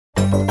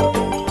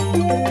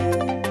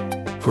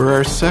For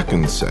our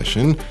second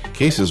session,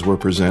 cases were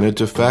presented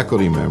to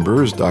faculty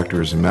members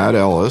Drs. Matt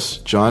Ellis,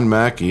 John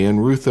Mackey,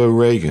 and Ruth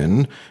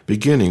O'Regan,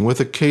 beginning with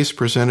a case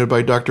presented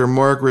by Dr.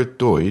 Margaret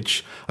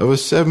Deutsch of a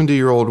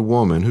 70-year-old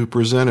woman who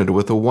presented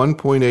with a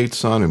 1.8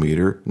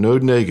 centimeter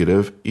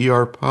node-negative,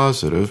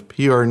 ER-positive,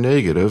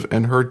 PR-negative,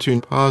 and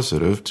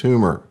HER2-positive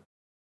tumor.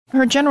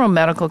 Her general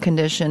medical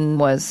condition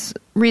was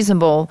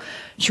reasonable.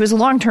 She was a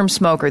long-term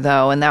smoker,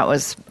 though, and that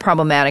was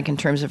problematic in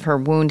terms of her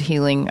wound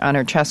healing on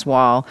her chest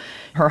wall.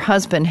 Her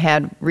husband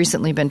had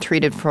recently been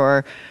treated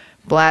for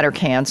bladder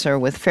cancer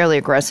with fairly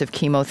aggressive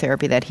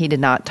chemotherapy that he did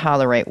not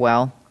tolerate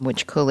well,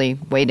 which clearly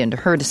weighed into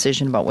her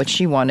decision about what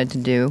she wanted to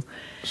do.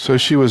 So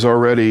she was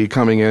already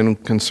coming in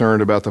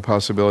concerned about the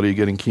possibility of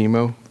getting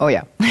chemo? Oh,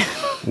 yeah.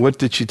 What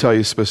did she tell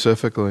you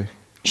specifically?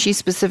 She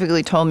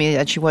specifically told me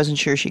that she wasn't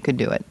sure she could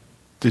do it.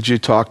 Did you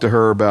talk to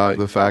her about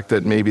the fact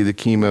that maybe the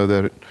chemo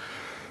that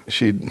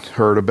she'd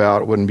heard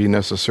about wouldn't be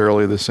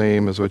necessarily the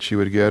same as what she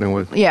would get?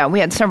 Yeah, we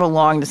had several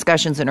long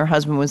discussions, and her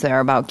husband was there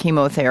about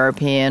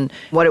chemotherapy and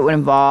what it would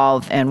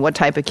involve and what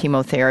type of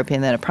chemotherapy,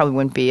 and that it probably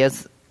wouldn't be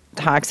as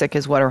toxic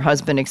as what her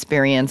husband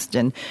experienced.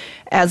 And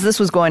as this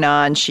was going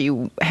on,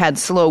 she had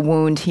slow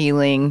wound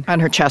healing on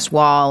her chest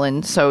wall,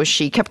 and so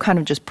she kept kind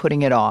of just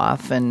putting it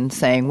off and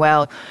saying,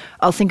 well,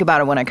 I'll think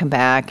about it when I come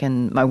back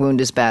and my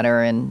wound is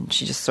better, and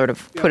she just sort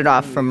of put it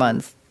off for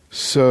months.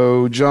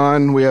 So,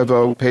 John, we have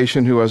a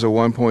patient who has a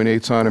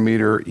 1.8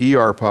 centimeter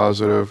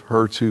ER-positive,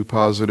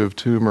 HER2-positive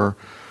tumor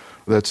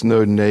that's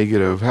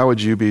node-negative. How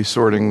would you be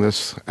sorting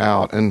this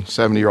out? And a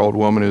 70-year-old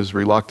woman is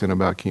reluctant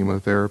about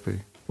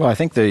chemotherapy. Well, I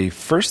think the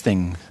first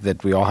thing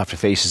that we all have to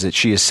face is that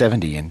she is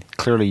 70, and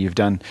clearly you've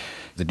done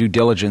the due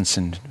diligence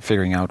in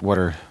figuring out what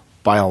her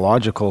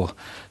biological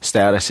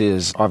status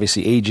is.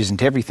 Obviously, age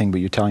isn't everything,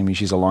 but you're telling me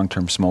she's a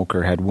long-term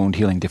smoker, had wound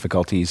healing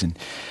difficulties, and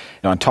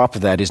on top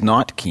of that is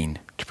not keen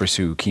to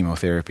pursue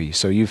chemotherapy.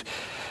 So you've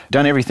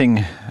done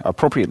everything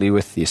appropriately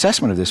with the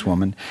assessment of this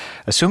woman.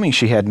 Assuming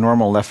she had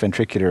normal left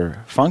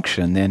ventricular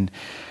function, then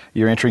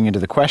you're entering into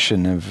the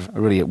question of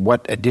really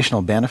what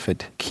additional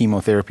benefit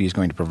chemotherapy is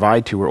going to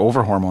provide to her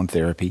over hormone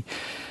therapy.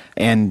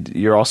 And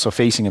you're also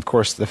facing, of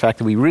course, the fact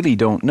that we really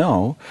don't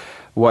know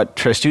what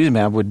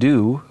trastuzumab would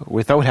do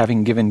without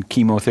having given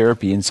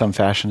chemotherapy in some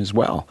fashion as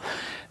well.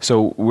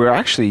 So we're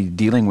actually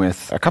dealing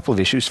with a couple of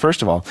issues.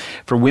 First of all,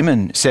 for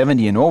women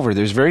 70 and over,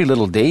 there's very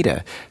little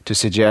data to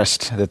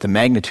suggest that the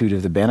magnitude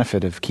of the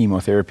benefit of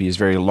chemotherapy is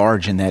very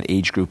large in that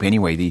age group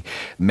anyway. The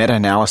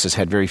meta-analysis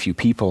had very few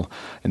people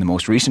in the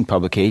most recent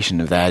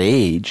publication of that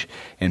age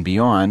and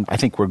beyond. I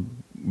think we're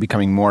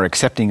becoming more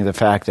accepting of the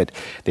fact that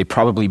they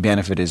probably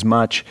benefit as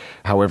much.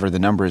 However, the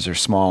numbers are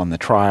small in the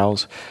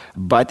trials.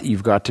 But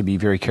you've got to be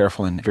very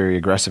careful and very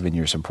aggressive in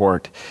your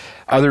support.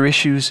 Other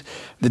issues,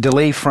 the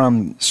delay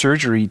from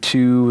surgery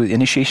to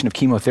initiation of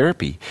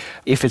chemotherapy.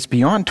 If it's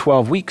beyond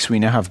 12 weeks, we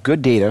now have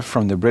good data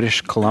from the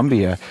British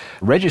Columbia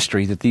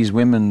registry that these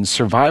women's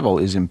survival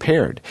is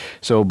impaired.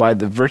 So by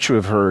the virtue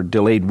of her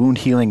delayed wound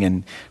healing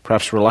and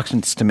perhaps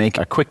reluctance to make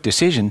a quick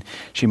decision,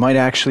 she might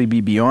actually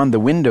be beyond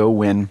the window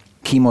when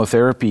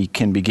chemotherapy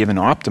can be given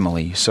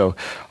optimally. So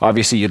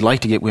obviously you'd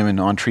like to get women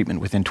on treatment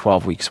within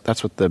 12 weeks.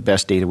 That's what the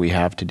best data we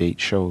have to date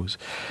shows.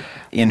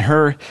 In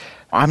her,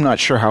 I'm not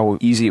sure how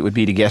easy it would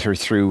be to get her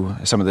through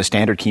some of the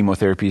standard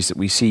chemotherapies that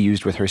we see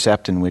used with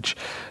Herceptin, which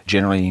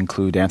generally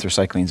include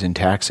anthracyclines and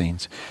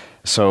taxanes.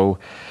 So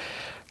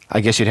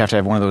I guess you'd have to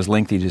have one of those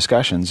lengthy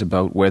discussions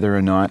about whether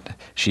or not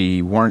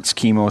she warrants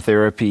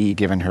chemotherapy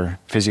given her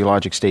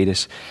physiologic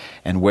status,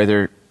 and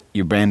whether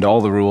you bend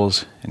all the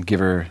rules and give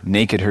her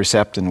naked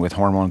Herceptin with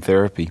hormone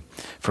therapy,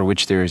 for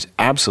which there is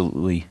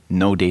absolutely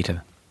no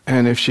data.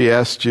 And if she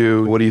asked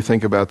you, what do you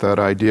think about that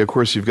idea? Of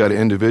course, you've got to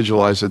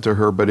individualize it to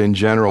her, but in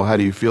general, how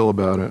do you feel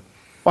about it?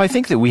 Well, I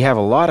think that we have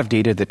a lot of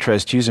data that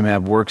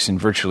trastuzumab works in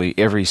virtually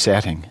every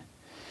setting.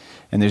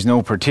 And there's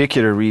no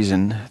particular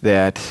reason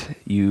that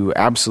you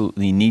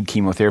absolutely need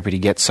chemotherapy to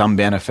get some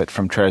benefit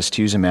from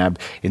trastuzumab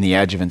in the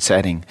adjuvant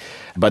setting.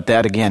 But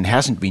that, again,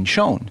 hasn't been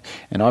shown.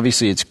 And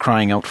obviously it's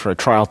crying out for a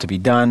trial to be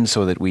done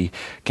so that we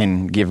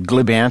can give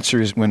glib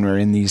answers when we're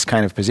in these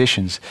kind of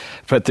positions.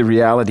 But the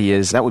reality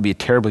is that would be a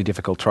terribly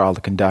difficult trial to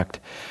conduct,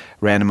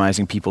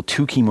 randomizing people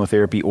to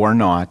chemotherapy or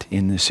not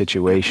in this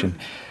situation.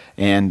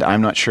 And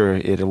I'm not sure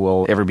it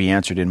will ever be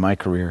answered in my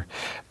career.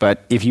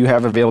 But if you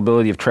have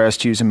availability of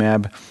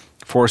trastuzumab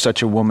for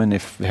such a woman,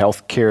 if the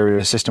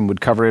healthcare system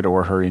would cover it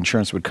or her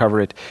insurance would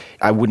cover it,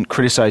 I wouldn't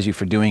criticize you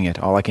for doing it.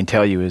 All I can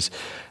tell you is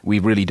we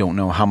really don't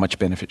know how much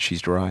benefit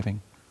she's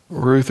deriving.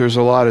 Ruth, there's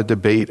a lot of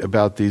debate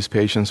about these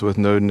patients with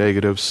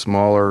node-negative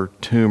smaller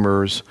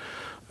tumors.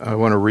 I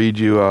want to read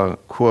you a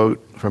quote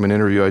from an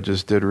interview I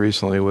just did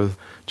recently with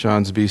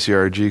John's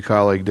BCRG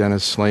colleague,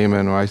 Dennis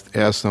Slayman. I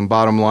asked them,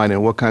 bottom line,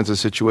 in what kinds of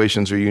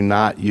situations are you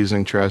not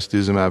using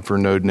trastuzumab for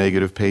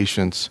node-negative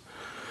patients?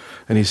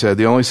 And he said,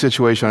 the only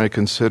situation I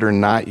consider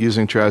not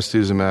using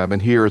trastuzumab, and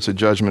here it's a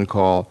judgment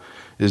call,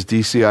 is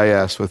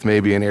DCIS with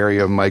maybe an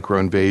area of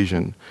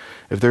microinvasion.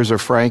 If there's a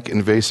frank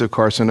invasive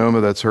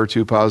carcinoma that's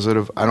HER2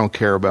 positive, I don't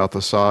care about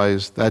the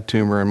size. That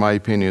tumor, in my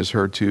opinion, is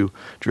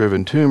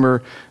HER2-driven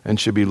tumor and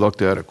should be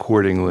looked at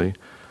accordingly.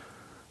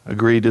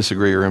 Agree,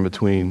 disagree, or in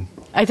between?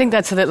 I think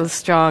that's a little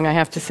strong, I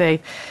have to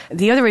say.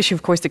 The other issue,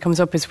 of course, that comes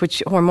up is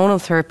which hormonal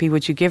therapy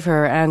would you give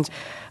her? And,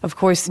 of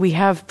course, we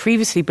have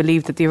previously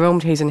believed that the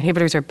aromatase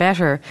inhibitors are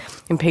better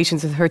in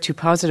patients with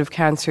HER2-positive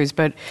cancers,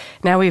 but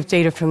now we have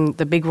data from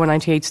the Big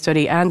 198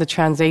 study and the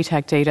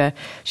TransATAC data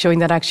showing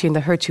that actually in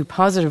the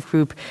HER2-positive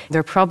group,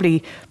 they're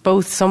probably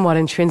both somewhat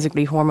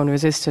intrinsically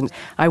hormone-resistant.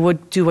 I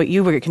would do what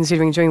you were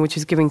considering doing, which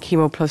is giving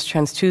chemo plus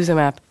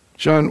trastuzumab.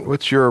 John,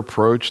 what's your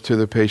approach to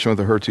the patient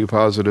with a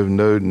HER2-positive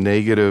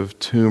node-negative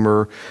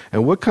tumor,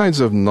 and what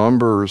kinds of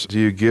numbers do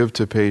you give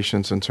to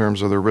patients in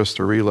terms of the risk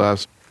to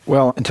relapse?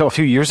 Well, until a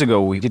few years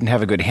ago, we didn't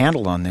have a good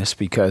handle on this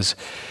because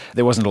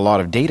there wasn't a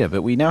lot of data,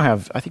 but we now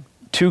have, I think,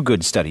 2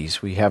 good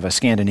studies. We have a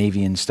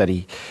Scandinavian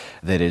study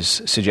that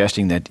is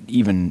suggesting that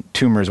even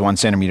tumors 1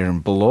 centimeter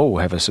and below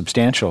have a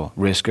substantial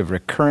risk of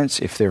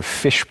recurrence if they're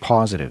FISH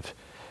positive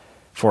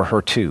for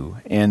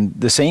HER2. And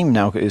the same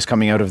now is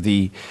coming out of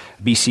the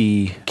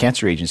BC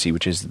Cancer Agency,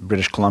 which is the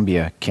British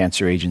Columbia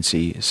Cancer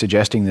Agency,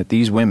 suggesting that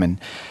these women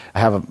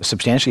have a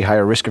substantially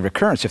higher risk of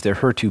recurrence if they're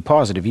HER2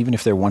 positive, even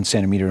if they're 1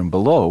 centimeter and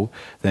below,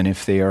 than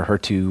if they are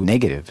HER2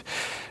 negative.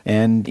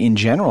 And in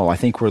general, I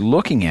think we're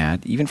looking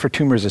at, even for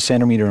tumors 1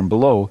 centimeter and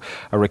below,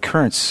 a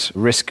recurrence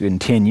risk in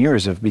 10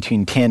 years of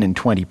between 10 and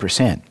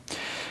 20%.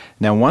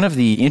 Now, one of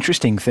the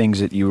interesting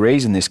things that you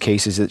raise in this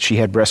case is that she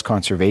had breast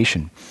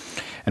conservation.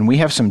 And we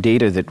have some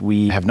data that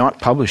we have not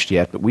published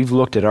yet, but we've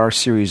looked at our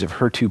series of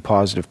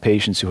HER2-positive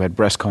patients who had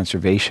breast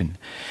conservation.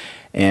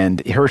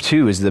 And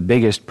HER2 is the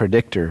biggest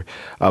predictor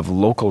of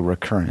local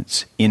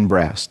recurrence in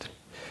breast,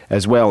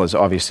 as well as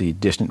obviously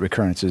distant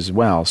recurrence as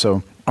well.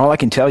 So all I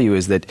can tell you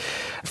is that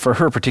for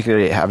her,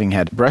 particularly having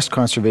had breast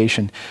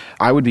conservation,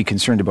 I would be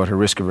concerned about her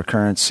risk of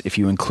recurrence. If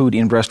you include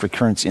in-breast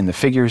recurrence in the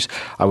figures,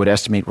 I would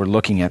estimate we're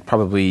looking at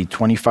probably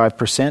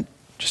 25%.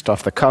 Just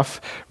off the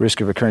cuff, risk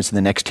of recurrence in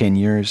the next 10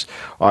 years.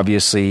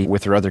 Obviously,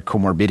 with her other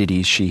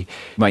comorbidities, she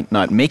might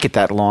not make it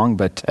that long,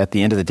 but at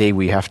the end of the day,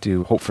 we have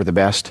to hope for the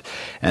best.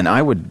 And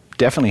I would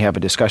definitely have a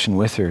discussion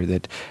with her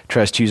that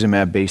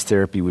trastuzumab-based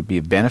therapy would be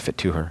a benefit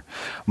to her.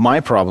 My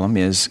problem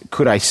is,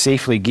 could I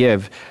safely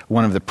give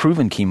one of the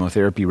proven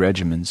chemotherapy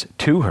regimens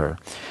to her?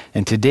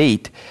 And to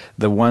date,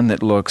 the one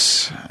that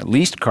looks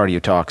least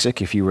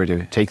cardiotoxic, if you were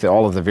to take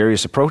all of the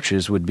various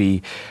approaches, would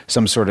be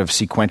some sort of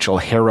sequential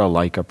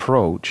HERA-like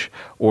approach,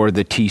 or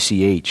the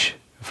TCH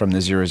from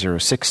the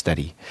 006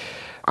 study.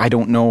 I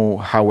don't know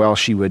how well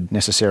she would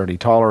necessarily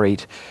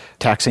tolerate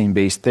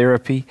taxane-based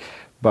therapy,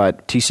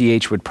 but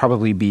TCH would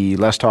probably be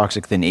less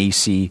toxic than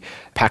AC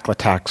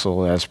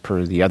paclitaxel as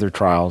per the other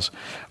trials.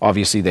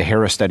 Obviously, the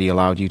HERA study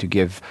allowed you to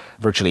give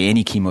virtually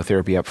any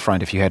chemotherapy up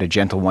front if you had a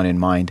gentle one in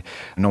mind.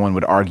 No one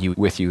would argue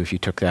with you if you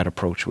took that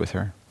approach with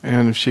her.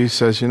 And if she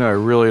says, I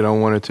really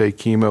don't want to take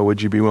chemo,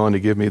 would you be willing to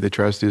give me the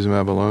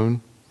trastuzumab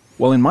alone?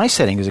 Well, in my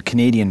setting as a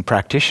Canadian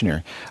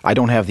practitioner, I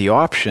don't have the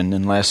option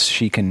unless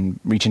she can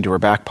reach into her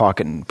back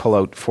pocket and pull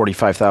out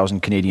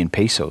 45,000 Canadian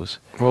pesos.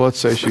 Well, let's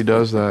say she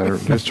does that, or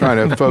just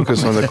trying to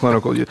focus on the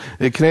clinical.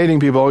 The Canadian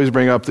people always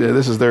bring up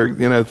this is their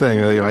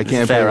thing. I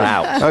can't pay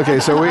out. Okay,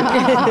 so we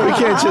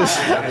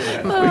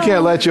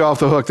can't let you off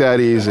the hook that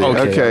easy.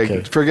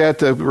 Okay. Forget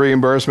the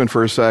reimbursement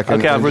for a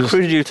second. Okay, I've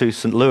recruited you to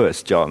St.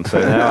 Louis, John.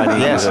 So now I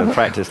need to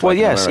practice. Well,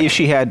 yes, if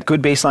she had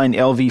good baseline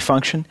LV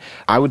function,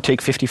 I would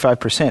take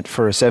 55%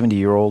 for a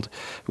 70-year-old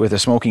with a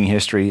smoking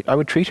history. I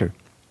would treat her.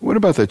 What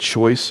about the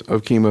choice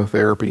of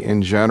chemotherapy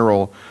in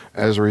general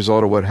as a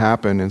result of what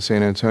happened in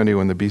San Antonio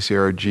when the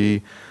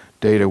BCRG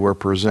data were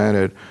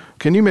presented?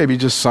 Can you maybe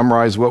just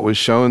summarize what was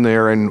shown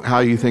there and how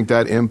you think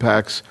that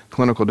impacts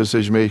clinical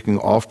decision-making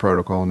off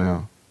protocol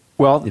now?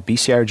 Well, the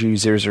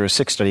BCRG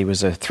 006 study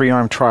was a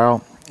 3-arm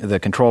trial. The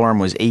control arm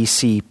was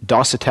AC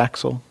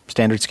docetaxel,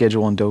 standard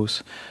schedule and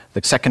dose.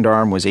 The second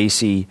arm was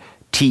AC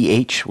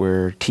TH,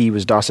 where T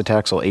was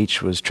docetaxel,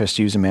 H was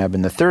trastuzumab,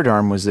 and the third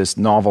arm was this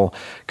novel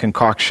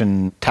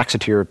concoction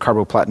Taxotere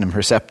carboplatinum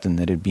Herceptin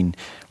that had been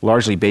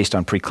largely based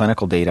on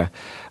preclinical data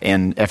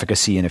and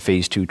efficacy in a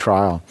phase 2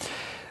 trial.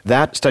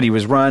 That study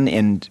was run,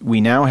 and we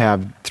now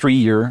have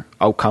 3-year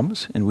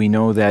outcomes, and we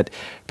know that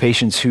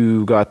patients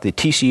who got the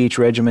TCH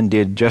regimen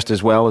did just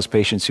as well as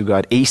patients who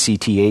got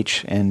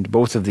ACTH, and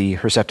both of the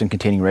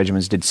Herceptin-containing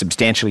regimens did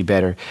substantially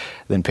better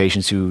than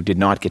patients who did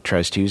not get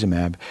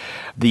trastuzumab.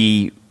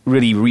 The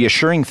really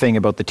reassuring thing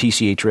about the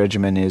TCH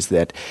regimen is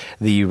that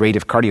the rate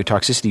of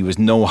cardiotoxicity was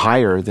no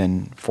higher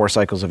than 4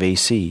 cycles of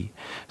AC.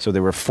 So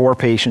there were 4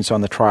 patients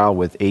on the trial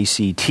with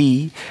ACT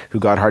who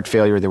got heart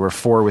failure. There were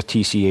 4 with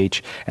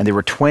TCH, and there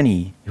were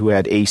 20 who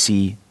had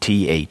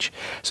ACTH.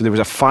 So there was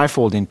a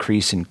 5-fold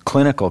increase in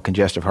clinical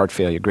congestive heart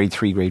failure, grade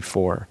 3, grade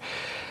 4.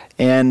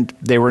 And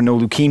there were no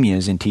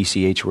leukemias in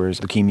TCH, whereas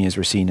leukemias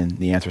were seen in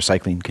the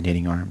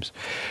anthracycline-containing arms.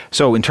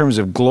 So in terms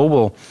of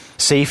global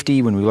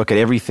safety, when we look at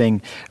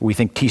everything, we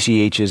think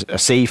TCH is a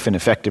safe and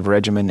effective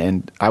regimen,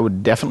 and I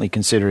would definitely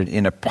consider it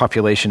in a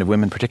population of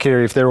women,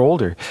 particularly if they're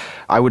older.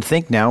 I would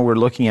think now we're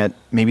looking at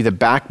maybe the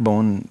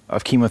backbone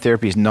of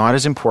chemotherapy is not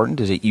as important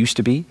as it used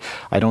to be.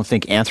 I don't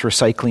think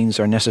anthracyclines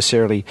are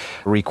necessarily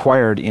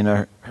required in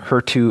a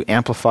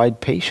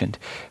HER2-amplified patient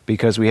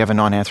because we have a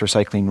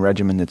non-anthracycline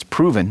regimen that's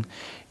proven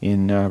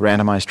in a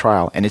randomized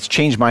trial, and it's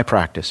changed my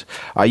practice.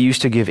 I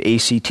used to give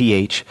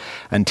ACTH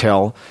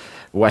until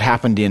what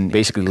happened in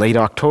basically late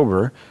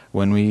October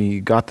when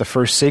we got the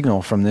first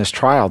signal from this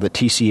trial that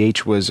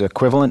TCH was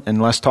equivalent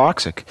and less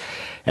toxic.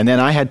 And then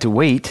I had to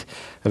wait.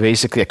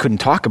 Basically, I couldn't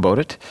talk about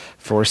it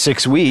for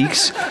 6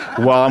 weeks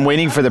while I'm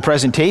waiting for the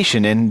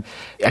presentation. And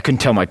I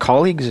couldn't tell my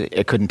colleagues.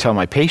 I couldn't tell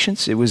my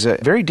patients. It was a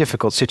very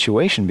difficult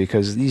situation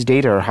because these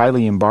data are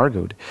highly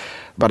embargoed.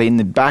 But in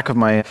the back of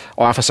my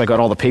office, I got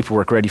all the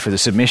paperwork ready for the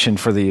submission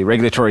for the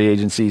regulatory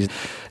agencies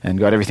and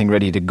got everything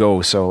ready to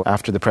go. So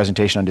after the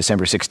presentation on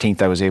December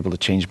 16th, I was able to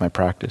change my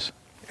practice.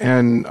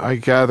 And I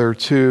gather,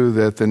 too,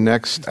 that the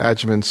next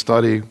adjuvant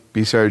study,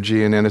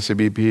 BCRG and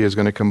NSABP, is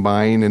going to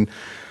combine, and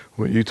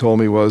what you told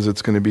me was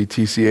it's going to be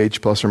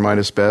TCH plus or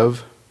minus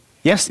BEV?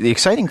 Yes, the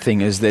exciting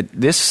thing is that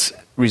this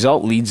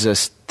result leads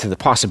us to the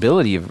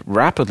possibility of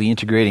rapidly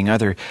integrating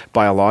other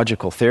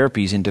biological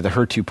therapies into the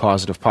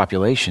HER2-positive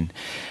population.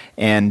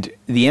 And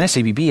the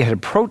NSABP had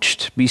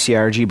approached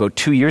BCRG about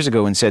 2 years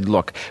ago and said,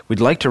 look, we'd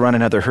like to run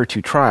another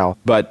HER2 trial,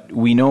 but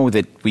we know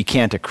that we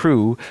can't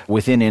accrue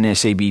within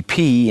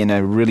NSABP in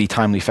a really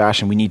timely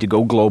fashion. We need to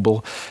go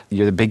global.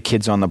 You're the big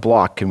kids on the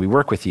block. Can we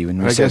work with you?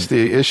 And I guess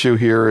the issue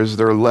here is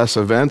there are less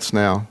events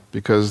now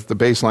because the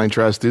baseline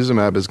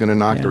trastuzumab is going to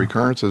knock the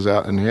recurrences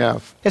out in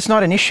half. It's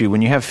not an issue.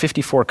 When you have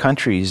 54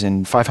 countries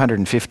and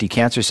 550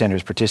 cancer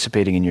centers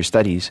participating in your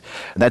studies,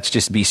 that's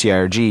just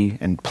BCRG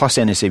and plus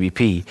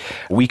NSABP,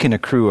 we can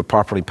accrue a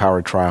properly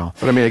powered trial.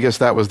 But I mean, I guess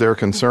that was their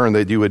concern,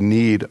 that you would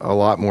need a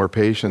lot more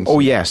patients. Oh,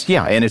 yes.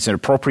 Yeah, and it's an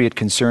appropriate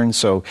concern.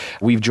 So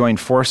we've joined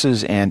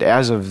forces, and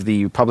as of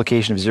the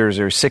publication of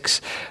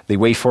 006, the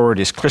way forward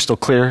is crystal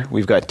clear.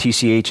 We've got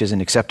TCH as an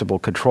acceptable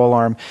control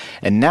arm,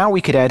 and now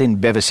we could add in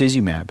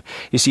bevacizumab.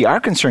 You see,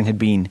 our concern had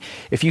been,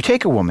 if you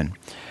take a woman,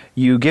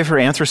 you give her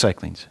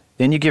anthracyclines,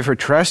 then you give her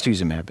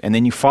trastuzumab, and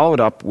then you follow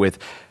it up with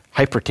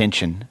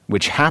hypertension,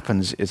 which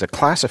happens as a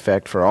class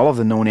effect for all of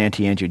the known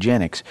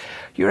anti-angiogenics,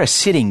 you're a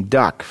sitting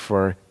duck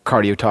for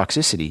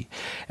cardiotoxicity.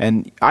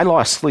 And I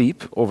lost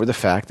sleep over the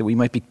fact that we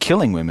might be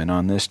killing women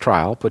on this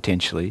trial,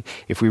 potentially,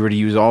 if we were to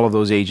use all of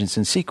those agents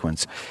in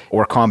sequence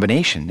or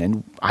combination.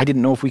 And I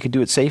didn't know if we could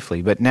do it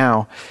safely. But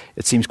now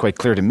it seems quite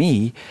clear to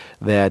me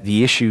that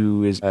the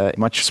issue is a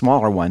much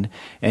smaller one.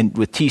 And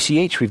with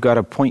TCH, we've got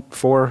a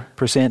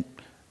 0.4%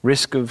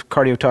 risk of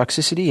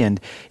cardiotoxicity, and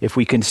if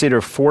we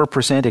consider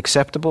 4%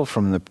 acceptable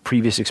from the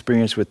previous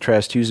experience with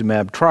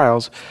trastuzumab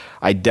trials,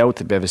 I doubt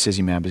that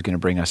bevacizumab is going to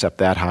bring us up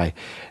that high,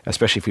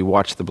 especially if we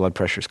watch the blood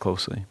pressures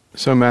closely.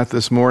 So, Matt,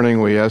 this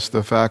morning we asked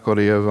the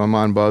faculty of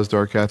Aman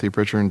Bazdar, Kathy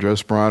Pritchard, and Joe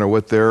Sperano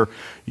what their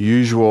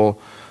usual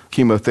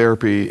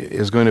chemotherapy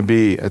is going to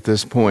be at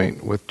this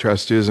point with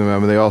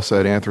trastuzumab, and they all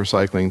said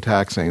anthracycline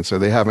taxane, so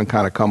they haven't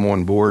kind of come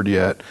on board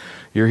yet.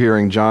 You're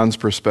hearing John's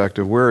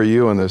perspective. Where are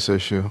you on this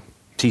issue?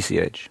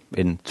 TCH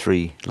in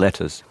 3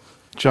 letters.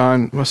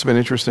 John, it must have been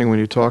interesting when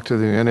you talked to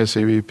the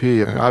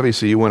NSABP.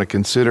 Obviously, you want to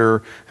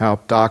consider how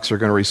docs are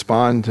going to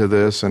respond to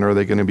this and are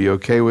they going to be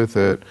okay with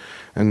it.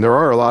 And there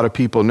are a lot of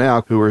people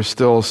now who are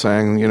still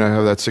saying,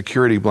 have that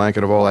security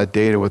blanket of all that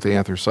data with the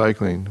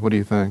anthracycline. What do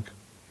you think?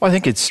 Well, I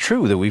think it's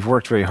true that we've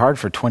worked very hard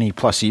for 20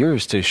 plus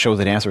years to show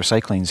that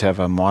anthracyclines have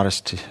a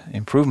modest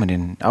improvement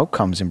in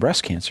outcomes in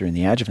breast cancer in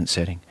the adjuvant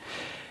setting.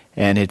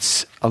 And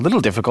it's a little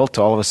difficult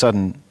to all of a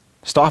sudden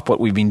stop what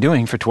we've been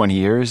doing for 20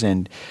 years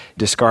and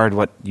discard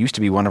what used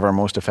to be one of our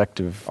most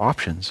effective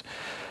options.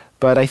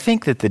 But I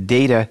think that the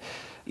data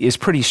is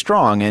pretty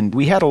strong, and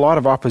we had a lot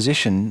of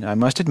opposition, I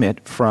must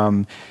admit,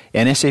 from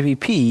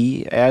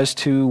NSABP as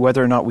to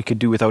whether or not we could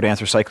do without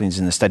anthracyclines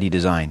in the study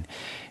design.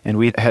 And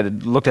we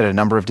had looked at a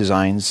number of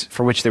designs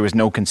for which there was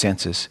no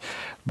consensus.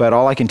 But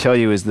all I can tell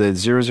you is the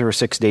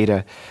 006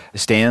 data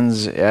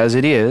stands as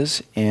it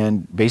is,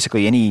 and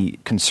basically any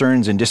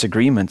concerns and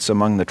disagreements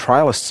among the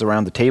trialists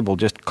around the table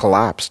just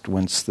collapsed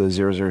once the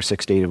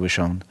 006 data was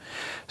shown.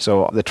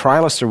 So the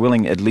trialists are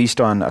willing, at least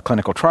on a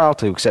clinical trial,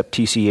 to accept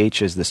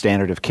TCH as the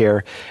standard of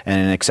care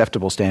and an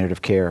acceptable standard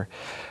of care.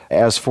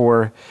 As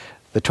for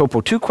the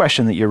Topo2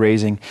 question that you're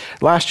raising,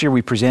 last year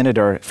we presented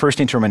our first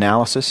interim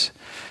analysis,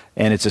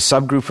 and it's a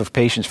subgroup of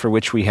patients for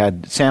which we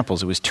had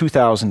samples. It was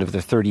 2,000 of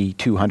the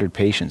 3,200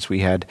 patients.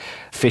 We had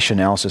FISH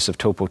analysis of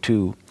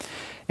Topo2.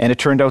 And it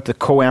turned out the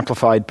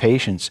co-amplified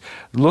patients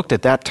looked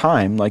at that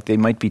time like they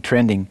might be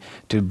trending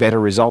to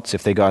better results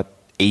if they got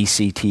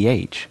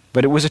ACTH.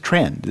 But it was a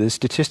trend. The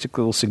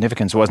statistical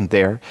significance wasn't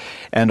there.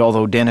 And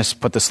although Dennis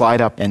put the slide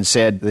up and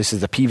said this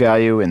is the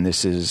p-value and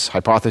this is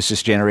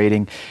hypothesis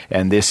generating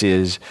and this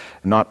is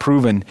not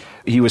proven,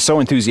 he was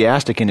so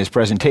enthusiastic in his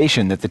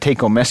presentation that the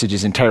take-home message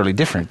is entirely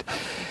different.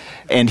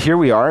 And here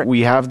we are.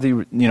 We have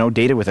the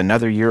data with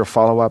another year of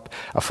follow-up,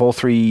 a full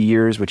 3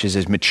 years, which is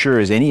as mature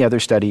as any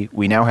other study.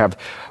 We now have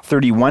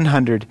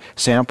 3,100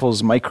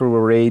 samples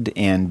microarrayed,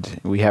 and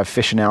we have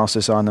FISH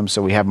analysis on them,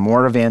 so we have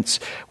more events.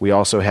 We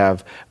also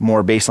have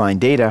more baseline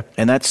data,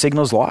 and that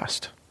signal's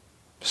lost.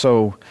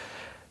 So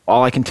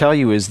all I can tell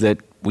you is that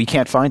we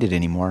can't find it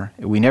anymore.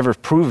 We never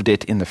proved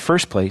it in the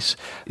first place.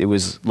 It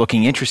was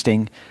looking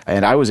interesting,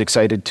 and I was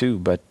excited too,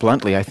 but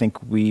bluntly, I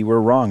think we were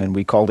wrong, and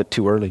we called it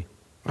too early.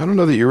 I don't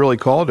know that you really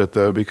called it,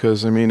 though,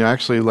 because,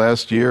 actually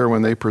last year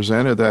when they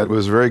presented that, it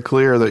was very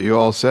clear that you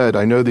all said,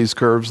 I know these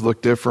curves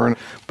look different,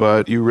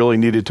 but you really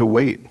needed to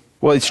wait.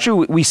 Well, it's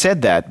true, we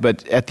said that,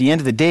 but at the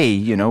end of the day,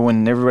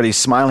 when everybody's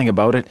smiling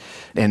about it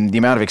and the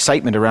amount of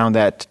excitement around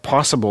that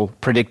possible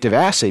predictive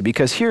assay,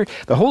 because here,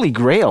 the holy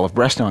grail of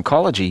breast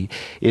oncology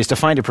is to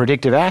find a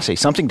predictive assay,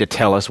 something to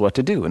tell us what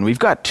to do. And we've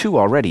got 2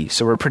 already,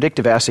 so we're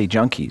predictive assay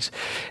junkies.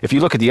 If you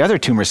look at the other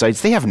tumor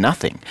sites, they have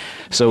nothing.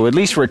 So at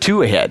least we're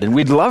 2 ahead, and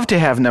we'd love to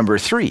have number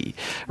 3,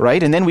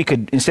 right? And then we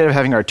could, instead of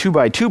having our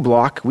 2x2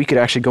 block, we could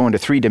actually go into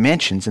 3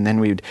 dimensions, and then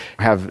we'd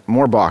have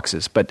more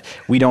boxes. But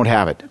we don't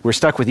have it. We're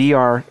stuck with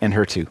ER and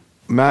HER2.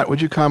 Matt,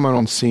 would you comment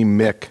on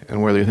c-MYC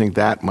and whether you think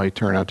that might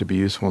turn out to be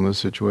useful in this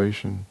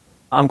situation?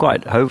 I'm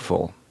quite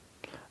hopeful.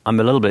 I'm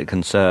a little bit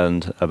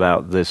concerned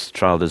about this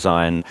trial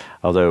design,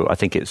 although I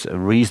think it's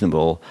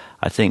reasonable.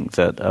 I think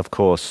that, of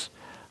course,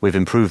 we've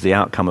improved the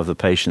outcome of the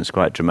patients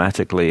quite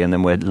dramatically, and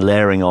then we're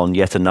layering on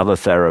yet another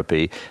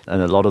therapy,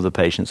 and a lot of the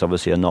patients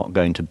obviously are not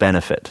going to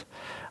benefit.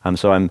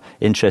 So I'm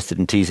interested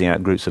in teasing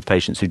out groups of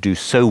patients who do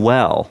so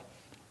well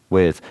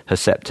with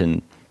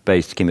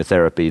Herceptin-based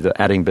chemotherapy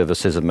that adding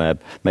bevacizumab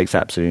makes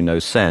absolutely no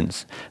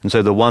sense. And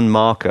so the one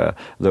marker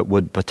that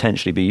would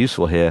potentially be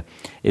useful here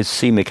is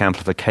c-MYC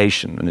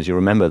amplification. And as you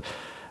remember,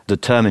 the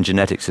term in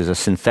genetics is a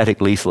synthetic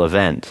lethal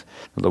event.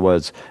 In other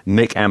words,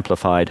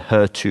 MYC-amplified,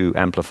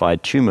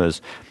 HER2-amplified tumors,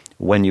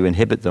 when you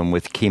inhibit them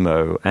with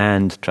chemo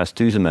and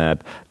trastuzumab,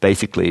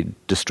 basically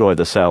destroy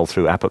the cell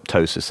through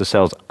apoptosis. The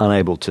cell's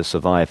unable to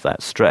survive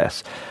that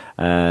stress.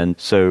 And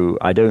so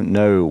I don't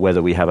know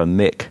whether we have a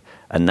MYC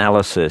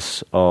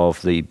analysis of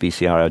the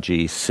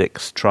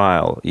BCRG6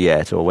 trial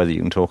yet, or whether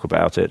you can talk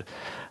about it.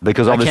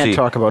 Because obviously, I can't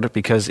talk about it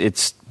because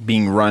it's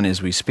being run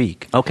as we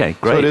speak. Okay,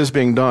 great. So it is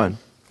being done.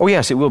 Oh,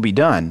 yes, it will be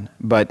done.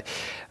 But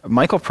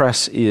Michael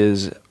Press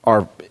is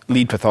our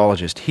lead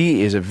pathologist.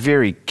 He is a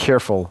very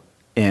careful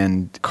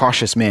and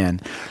cautious man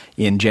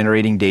in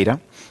generating data.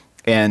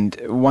 And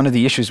one of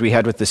the issues we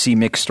had with the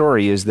c-MYC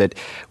story is that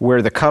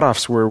where the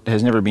cutoffs were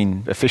has never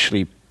been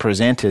officially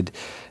presented,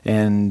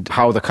 and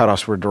how the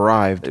cutoffs were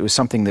derived. It was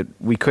something that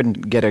we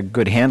couldn't get a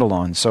good handle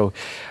on. So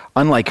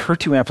unlike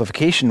HER2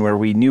 amplification, where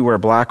we knew where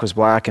black was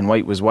black and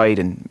white was white,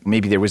 and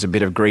maybe there was a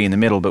bit of gray in the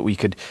middle, but we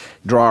could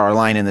draw our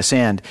line in the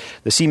sand,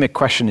 the c-MYC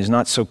question is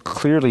not so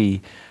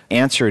clearly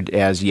answered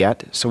as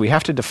yet. So we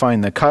have to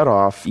define the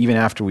cutoff even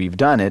after we've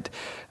done it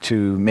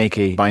to make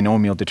a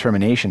binomial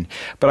determination.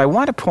 But I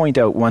want to point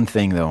out one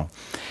thing, though,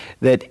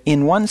 that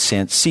in one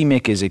sense,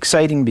 c-MYC is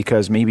exciting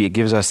because maybe it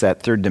gives us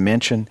that third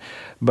dimension,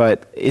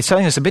 but it's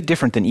telling us a bit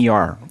different than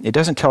ER. It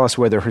doesn't tell us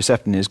whether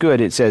Herceptin is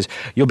good. It says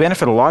you'll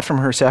benefit a lot from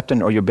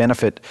Herceptin or you'll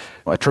benefit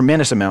a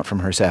tremendous amount from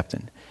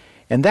Herceptin.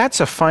 And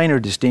that's a finer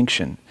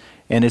distinction.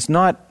 And it's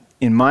not,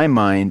 in my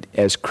mind,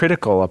 as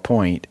critical a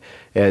point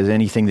as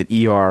anything that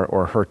ER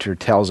or HER2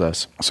 tells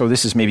us. So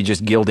this is maybe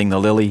just gilding the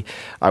lily.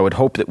 I would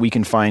hope that we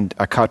can find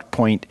a cut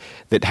point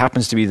that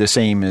happens to be the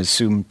same as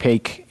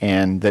c-MYC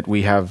and that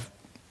we have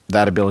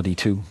that ability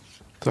too.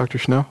 Dr.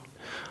 Schnell?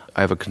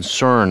 I have a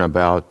concern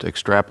about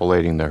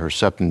extrapolating the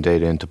Herceptin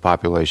data into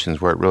populations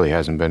where it really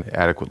hasn't been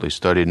adequately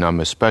studied, and I'm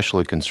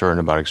especially concerned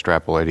about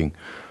extrapolating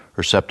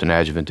Herceptin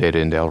adjuvant data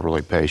into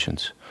elderly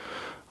patients,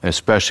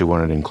 especially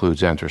when it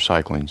includes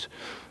anthracyclines.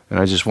 And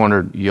I just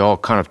wondered, you all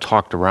kind of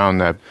talked around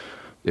that.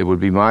 It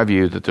would be my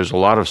view that there's a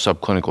lot of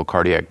subclinical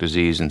cardiac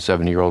disease in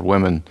 70-year-old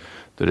women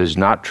that is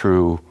not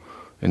true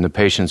in the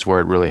patients where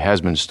it really has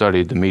been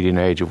studied, the median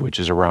age of which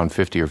is around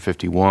 50 or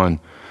 51.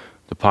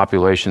 The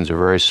populations are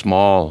very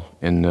small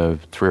in the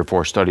 3 or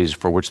 4 studies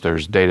for which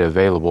there's data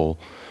available.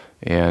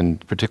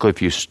 And particularly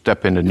if you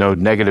step into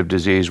node-negative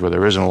disease where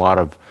there isn't a lot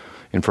of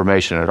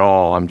information at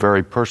all, I'm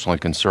very personally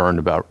concerned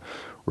about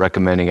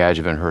recommending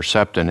adjuvant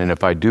Herceptin. And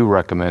if I do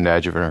recommend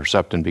adjuvant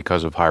Herceptin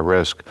because of high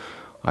risk,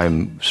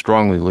 I'm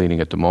strongly leaning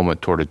at the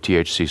moment toward a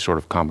THC sort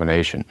of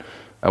combination.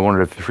 I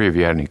wondered if the 3 of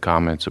you had any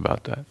comments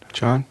about that.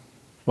 John?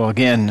 Well,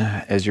 again,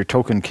 as your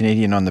token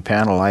Canadian on the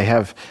panel, I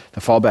have the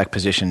fallback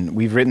position.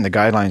 We've written the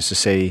guidelines to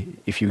say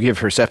if you give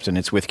Herceptin,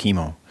 it's with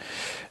chemo.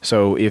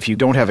 So if you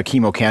don't have a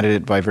chemo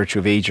candidate by virtue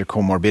of age or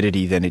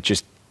comorbidity, then it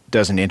just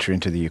doesn't enter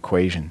into the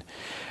equation.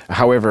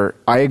 However,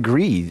 I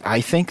agree.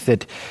 I think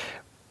that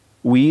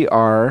we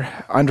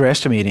are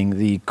underestimating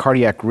the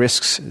cardiac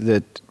risks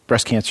that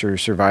breast cancer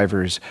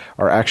survivors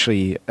are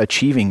actually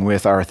achieving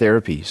with our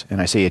therapies. And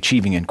I say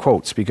achieving in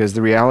quotes because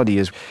the reality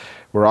is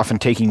we're often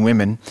taking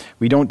women.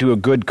 We don't do a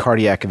good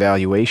cardiac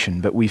evaluation,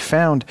 but we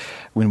found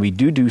when we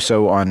do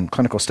so on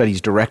clinical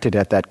studies directed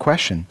at that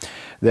question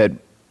that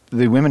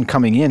the women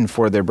coming in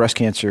for their breast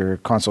cancer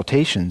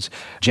consultations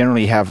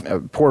generally have a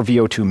poor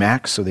VO2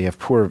 max, so they have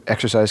poor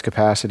exercise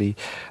capacity.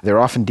 They're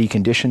often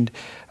deconditioned.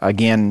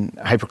 Again,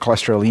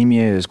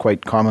 hypercholesterolemia is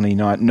quite commonly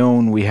not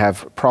known. We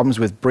have problems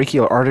with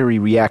brachial artery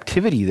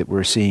reactivity that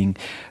we're seeing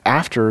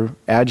after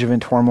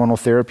adjuvant hormonal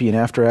therapy and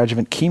after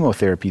adjuvant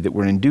chemotherapy that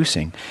we're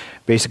inducing.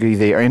 Basically,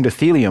 their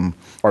endothelium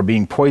are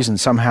being poisoned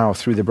somehow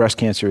through the breast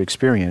cancer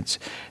experience.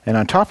 And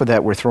on top of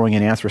that, we're throwing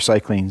in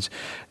anthracyclines,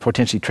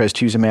 potentially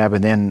trastuzumab,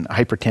 and then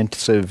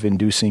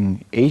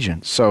hypertensive-inducing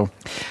agents. So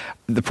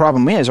the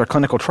problem is our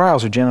clinical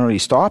trials are generally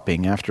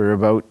stopping after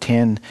about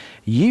 10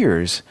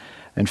 years.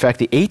 In fact,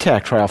 the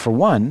ATAC trial, for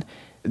one,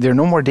 there are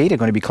no more data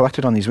going to be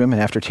collected on these women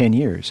after 10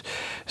 years.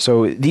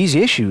 So these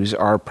issues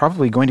are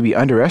probably going to be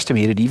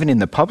underestimated even in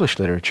the published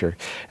literature.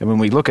 And when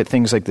we look at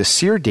things like the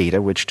SEER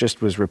data, which just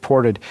was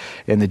reported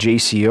in the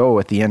JCO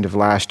at the end of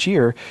last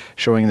year,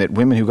 showing that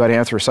women who got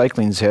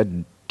anthracyclines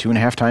had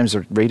 2.5 times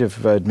the rate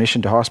of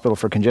admission to hospital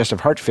for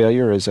congestive heart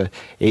failure as an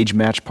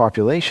age-matched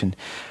population.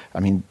 I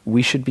mean,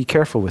 we should be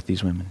careful with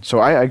these women. So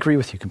I agree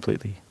with you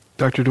completely.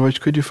 Dr. Deutsch,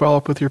 could you follow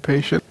up with your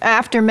patient?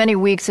 After many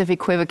weeks of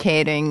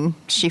equivocating,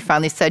 she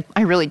finally said,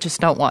 I really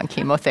just don't want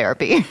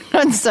chemotherapy.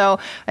 And so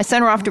I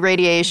sent her off to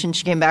radiation.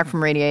 She came back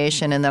from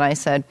radiation, and then I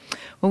said,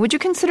 well, would you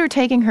consider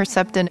taking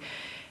Herceptin?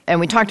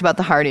 And we talked about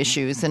the heart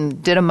issues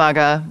and did a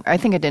MUGA. I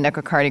think I did an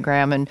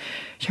echocardiogram, and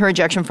her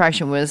ejection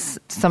fraction was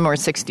somewhere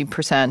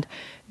 60%.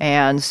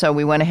 And so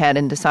we went ahead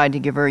and decided to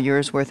give her a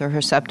year's worth of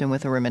Herceptin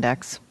with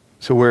Arimidex.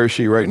 So where is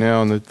she right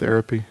now in the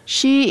therapy?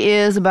 She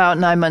is about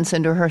 9 months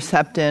into her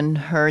Herceptin.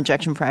 Her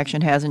ejection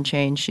fraction hasn't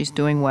changed. She's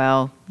doing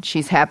well.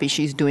 She's happy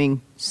she's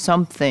doing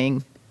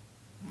something,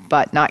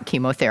 but not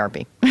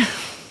chemotherapy.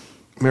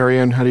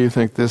 Marianne, how do you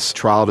think this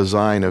trial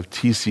design of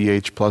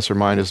TCH plus or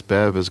minus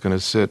Bev is going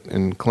to sit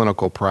in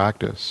clinical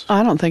practice?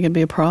 I don't think it'd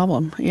be a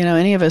problem. You know,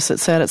 any of us that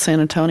sat at San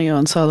Antonio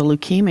and saw the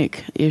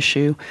leukemic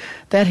issue,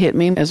 that hit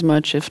me as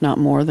much, if not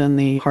more, than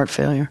the heart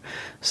failure.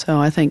 So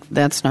I think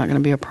that's not going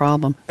to be a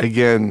problem.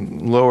 Again,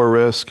 lower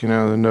risk, the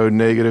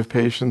node-negative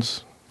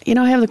patients?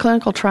 I have the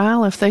clinical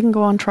trial. If they can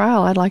go on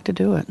trial, I'd like to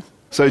do it.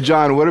 So,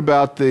 John, what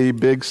about the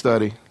big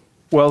study?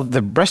 Well,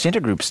 the breast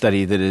intergroup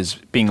study that is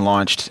being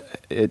launched,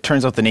 it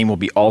turns out the name will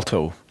be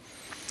ALTO.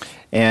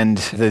 And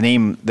the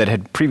name that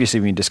had previously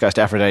been discussed,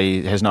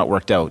 Aphrodite, has not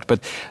worked out.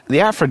 But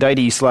the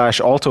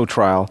Aphrodite/ALTO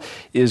trial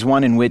is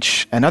one in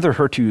which another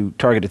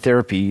HER2-targeted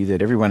therapy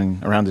that everyone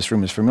around this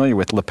room is familiar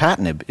with,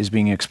 lapatinib, is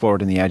being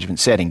explored in the adjuvant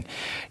setting,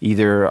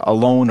 either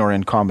alone or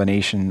in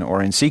combination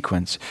or in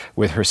sequence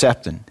with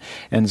Herceptin.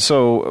 And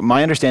so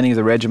my understanding of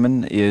the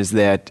regimen is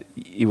that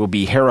it will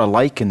be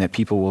HERA-like in that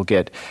people will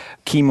get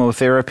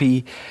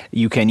chemotherapy.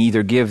 You can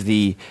either give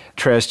the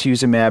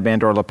trastuzumab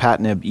and or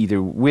lapatinib either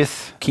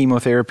with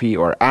chemotherapy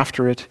or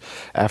after it,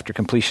 after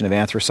completion of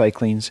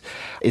anthracyclines.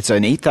 It's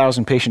an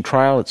 8,000 patient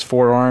trial. It's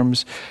 4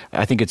 arms.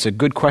 I think it's a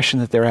good question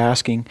that they're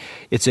asking.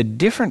 It's a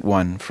different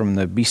one from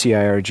the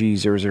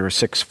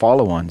BCIRG-006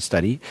 follow-on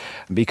study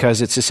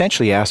because it's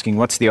essentially asking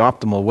what's the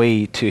optimal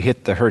way to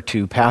hit the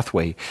HER2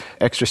 pathway,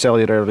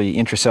 extracellularly,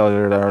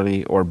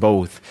 intracellularly, or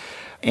both.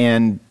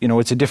 And,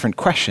 it's a different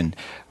question.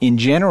 In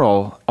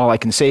general, all I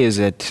can say is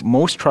that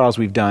most trials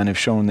we've done have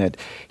shown that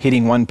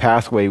hitting one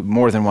pathway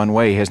more than one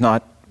way has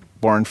not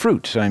borne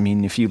fruit. So,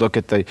 if you look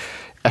at the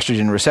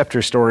estrogen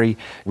receptor story,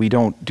 we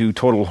don't do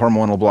total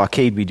hormonal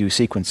blockade, we do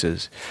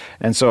sequences.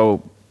 And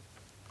so,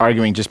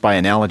 arguing just by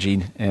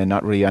analogy and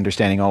not really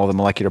understanding all of the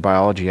molecular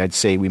biology, I'd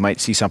say we might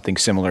see something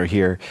similar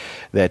here,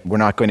 that we're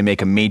not going to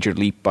make a major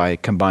leap by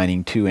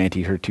combining 2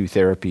 anti-HER2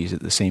 therapies at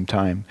the same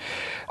time.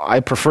 I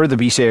prefer the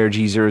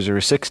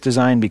BCIRG-006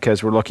 design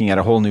because we're looking at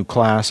a whole new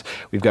class.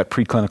 We've got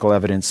preclinical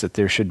evidence that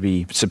there should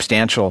be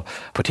substantial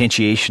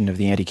potentiation of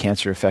the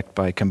anti-cancer effect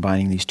by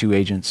combining these 2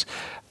 agents.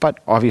 But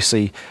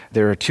obviously,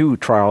 there are 2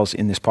 trials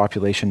in this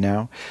population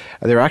now.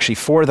 There are actually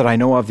 4 that I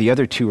know of. The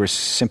other 2 are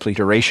simply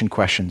duration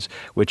questions,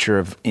 which are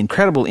of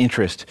incredible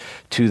interest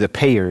to the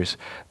payers,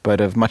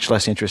 but of much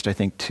less interest, I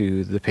think,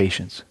 to the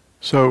patients.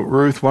 So,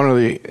 Ruth, one of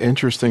the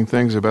interesting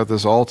things about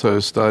this ALTO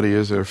study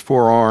is there are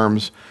 4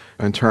 arms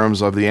in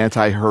terms of the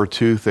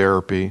anti-HER2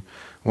 therapy.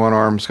 One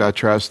arm's got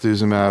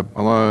trastuzumab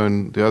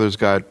alone, the other's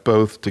got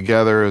both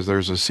together, as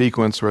there's a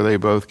sequence where they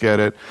both get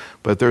it.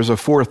 But there's a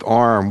 4th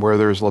arm where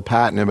there's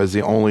lapatinib as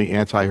the only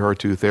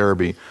anti-HER2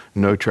 therapy,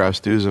 no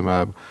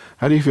trastuzumab.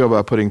 How do you feel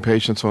about putting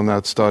patients on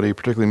that study,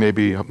 particularly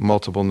maybe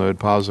multiple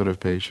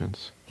node-positive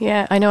patients?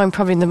 Yeah, I know I'm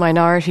probably in the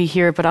minority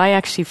here, but I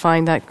actually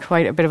find that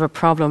quite a bit of a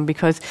problem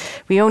because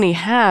we only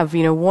have,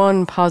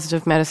 one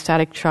positive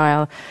metastatic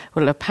trial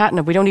with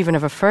lapatinib. We don't even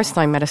have a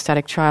first-line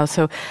metastatic trial,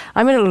 so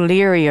I'm a little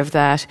leery of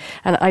that.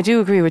 And I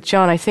do agree with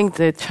John. I think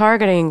the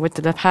targeting with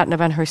the lapatinib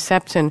and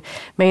Herceptin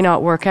may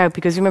not work out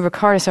because remember,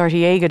 Carlos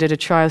Artiega did a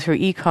trial through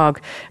ECOG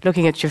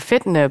looking at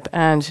gefitinib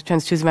and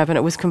trastuzumab, and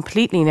it was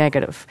completely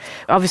negative.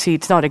 Obviously,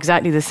 it's not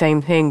exactly the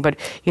same thing, but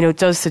it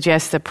does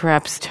suggest that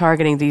perhaps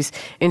targeting these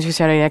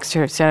intercellular and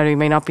extracellular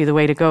may not be the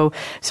way to go.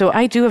 So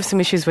I do have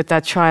some issues with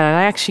that trial, and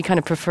I actually kind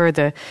of prefer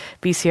the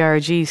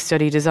BCRG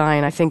study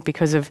design, I think,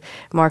 because of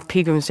Mark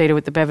Pegram's data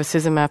with the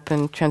bevacizumab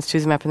and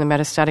trastuzumab in the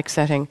metastatic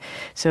setting.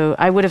 So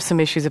I would have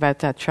some issues about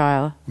that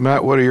trial.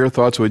 Matt, what are your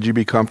thoughts? Would you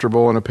be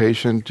comfortable in a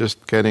patient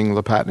just getting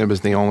lapatinib as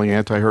the only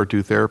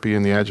anti-HER2 therapy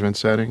in the adjuvant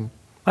setting?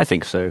 I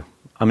think so.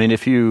 I mean,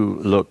 if you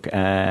look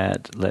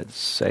at, let's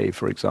say,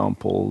 for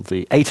example,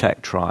 the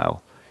ATAC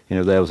trial,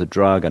 there was a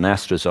drug,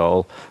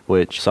 anastrozole,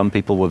 which some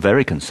people were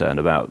very concerned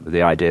about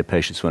the idea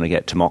patients want to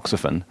get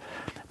tamoxifen.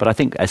 But I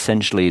think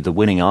essentially the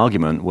winning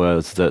argument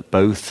was that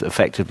both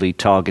effectively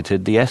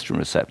targeted the estrogen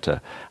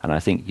receptor. And I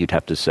think you'd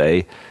have to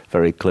say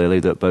very clearly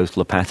that both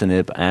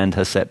lapatinib and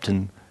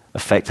Herceptin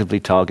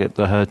effectively target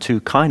the HER2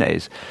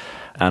 kinase.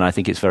 And I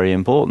think it's very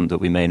important that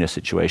we may in a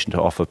situation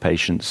to offer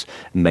patients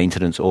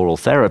maintenance oral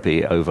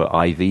therapy over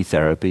IV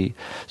therapy.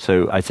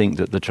 So I think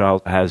that the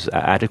trial has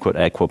adequate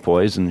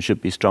equipoise and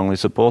should be strongly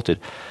supported.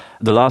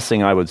 The last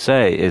thing I would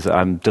say is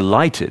I'm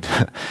delighted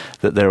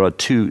that there are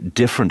two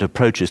different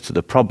approaches to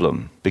the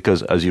problem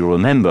because, as you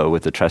remember,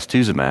 with the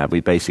trastuzumab, we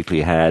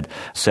basically had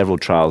several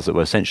trials that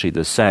were essentially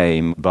the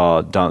same,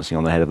 bar dancing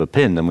on the head of a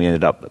pin, and we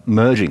ended up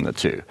merging the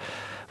two.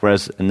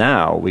 Whereas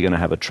now we're going to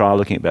have a trial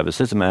looking at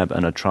bevacizumab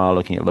and a trial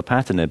looking at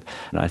lapatinib,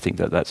 and I think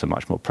that that's a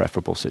much more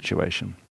preferable situation.